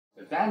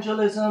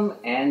Evangelism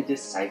and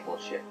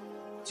discipleship,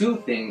 two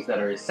things that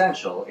are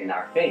essential in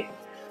our faith.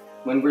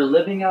 When we're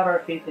living out our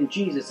faith in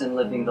Jesus and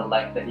living the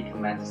life that He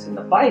commands us in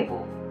the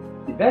Bible,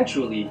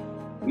 eventually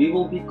we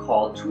will be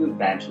called to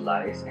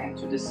evangelize and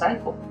to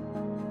disciple.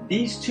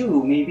 These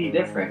two may be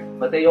different,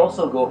 but they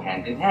also go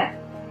hand in hand.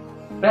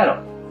 Pero,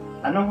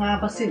 ano nga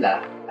ba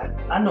sila at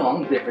ano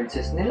ang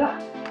differences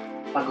nila?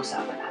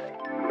 Pag-usapan natin.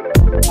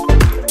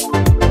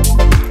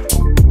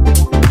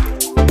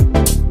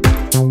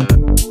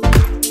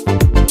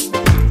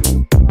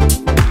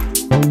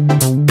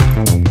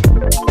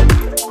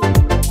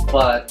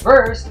 But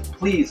first,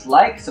 please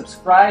like,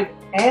 subscribe,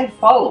 and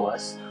follow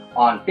us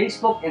on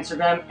Facebook,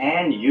 Instagram,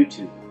 and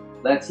YouTube.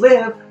 Let's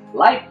live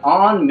life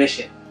on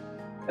mission.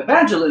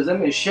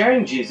 Evangelism is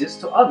sharing Jesus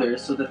to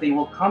others so that they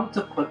will come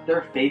to put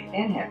their faith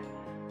in Him.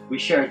 We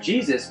share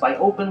Jesus by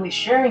openly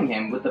sharing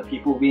Him with the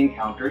people we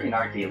encounter in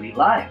our daily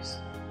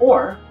lives,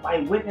 or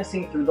by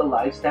witnessing through the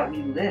lives that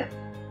we live.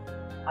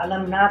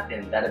 Alam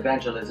natin that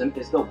evangelism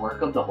is the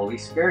work of the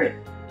Holy Spirit.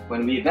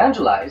 When we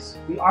evangelize,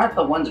 we aren't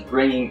the ones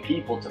bringing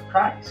people to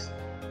Christ.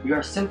 We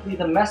are simply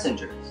the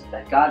messengers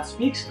that God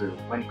speaks through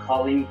when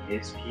calling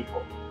His people.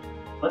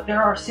 But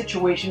there are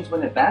situations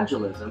when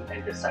evangelism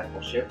and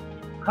discipleship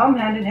come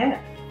hand in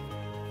hand.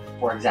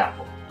 For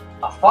example,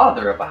 a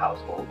father of a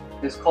household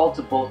is called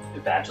to both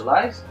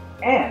evangelize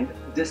and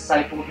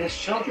disciple his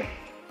children.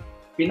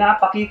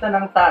 Pinapakita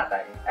ng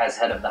tatay as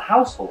head of the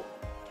household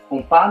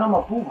kung paano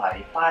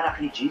mabuhay para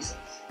kay Jesus.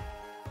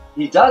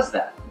 He does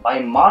that by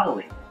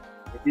modeling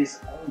with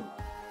His own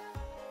life.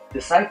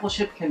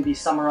 Discipleship can be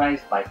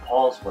summarized by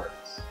Paul's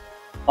words,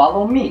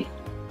 "Follow me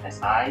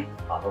as I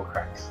follow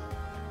Christ."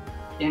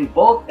 In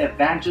both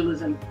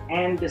evangelism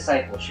and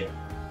discipleship,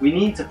 we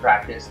need to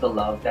practice the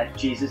love that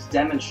Jesus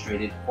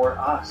demonstrated for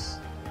us.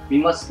 We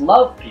must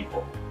love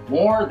people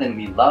more than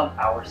we love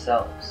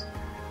ourselves.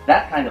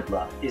 That kind of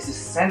love is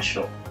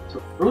essential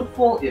to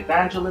fruitful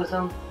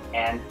evangelism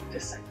and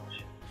discipleship.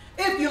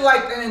 If you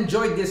liked and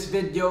enjoyed this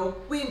video,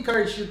 we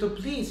encourage you to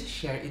please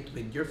share it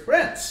with your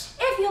friends.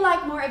 If you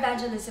like more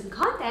evangelism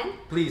content,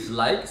 please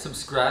like,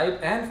 subscribe,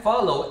 and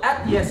follow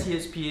at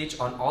yesHEis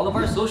on all of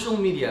our social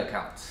media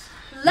accounts.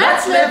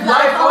 Let's live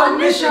life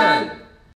on mission!